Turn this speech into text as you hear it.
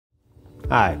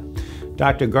Hi,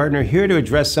 Dr. Gardner here to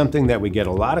address something that we get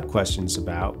a lot of questions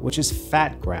about, which is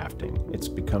fat grafting. It's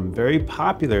become very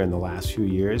popular in the last few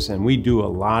years, and we do a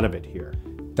lot of it here.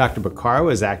 Dr. Baccaro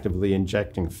is actively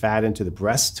injecting fat into the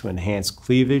breast to enhance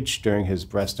cleavage during his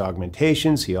breast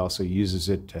augmentations. He also uses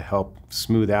it to help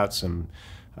smooth out some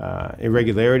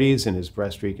irregularities in his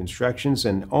breast reconstructions,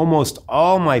 and almost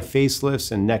all my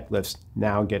facelifts and neck lifts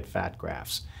now get fat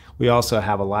grafts. We also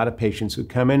have a lot of patients who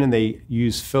come in and they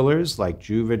use fillers like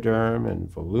Juvederm and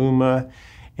Voluma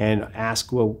and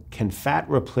ask, well, can fat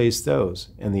replace those?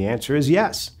 And the answer is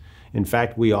yes. In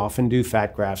fact, we often do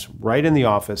fat grafts right in the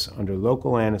office under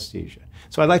local anesthesia.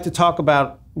 So I'd like to talk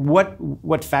about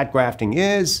what fat grafting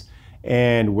is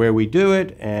and where we do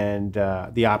it and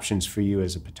the options for you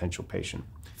as a potential patient.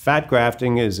 Fat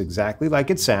grafting is exactly like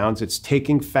it sounds. It's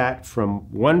taking fat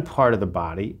from one part of the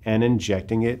body and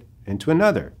injecting it into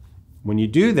another. When you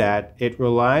do that, it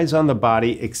relies on the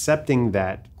body accepting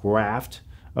that graft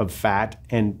of fat,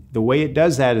 and the way it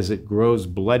does that is it grows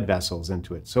blood vessels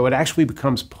into it. So it actually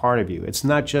becomes part of you. It's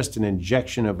not just an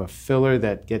injection of a filler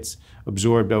that gets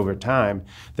absorbed over time.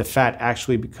 The fat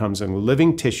actually becomes a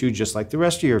living tissue just like the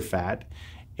rest of your fat,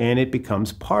 and it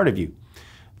becomes part of you.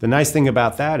 The nice thing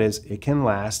about that is it can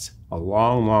last a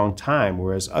long, long time,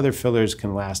 whereas other fillers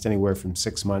can last anywhere from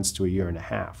 6 months to a year and a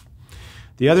half.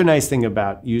 The other nice thing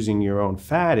about using your own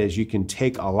fat is you can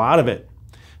take a lot of it.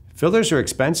 Fillers are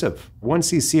expensive. 1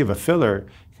 cc of a filler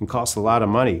can cost a lot of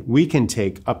money. We can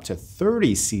take up to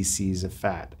 30 cc's of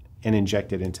fat and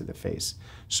inject it into the face.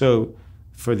 So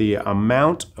for the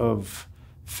amount of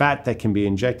fat that can be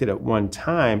injected at one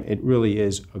time, it really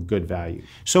is a good value.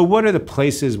 So what are the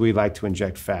places we like to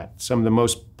inject fat? Some of the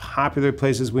most popular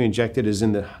places we inject it is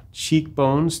in the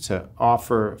cheekbones to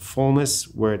offer fullness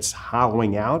where it's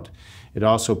hollowing out. It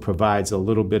also provides a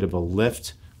little bit of a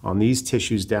lift on these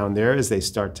tissues down there as they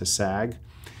start to sag.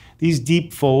 These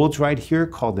deep folds right here,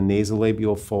 called the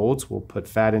nasolabial folds, we'll put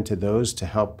fat into those to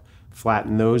help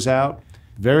flatten those out.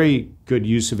 Very good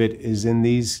use of it is in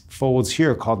these folds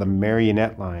here called the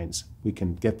marionette lines. We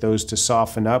can get those to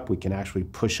soften up. We can actually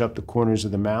push up the corners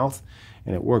of the mouth,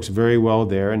 and it works very well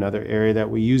there. Another area that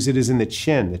we use it is in the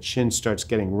chin. The chin starts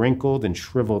getting wrinkled and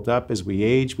shriveled up as we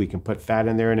age. We can put fat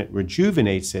in there and it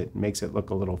rejuvenates it and makes it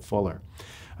look a little fuller.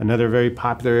 Another very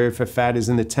popular area for fat is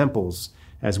in the temples.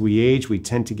 As we age, we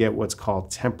tend to get what's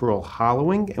called temporal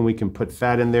hollowing, and we can put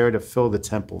fat in there to fill the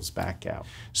temples back out.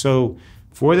 So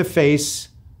for the face,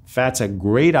 fat's a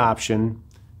great option,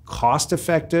 cost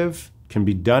effective, can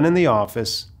be done in the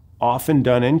office, often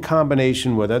done in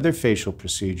combination with other facial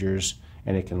procedures,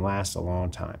 and it can last a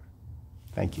long time.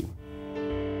 Thank you.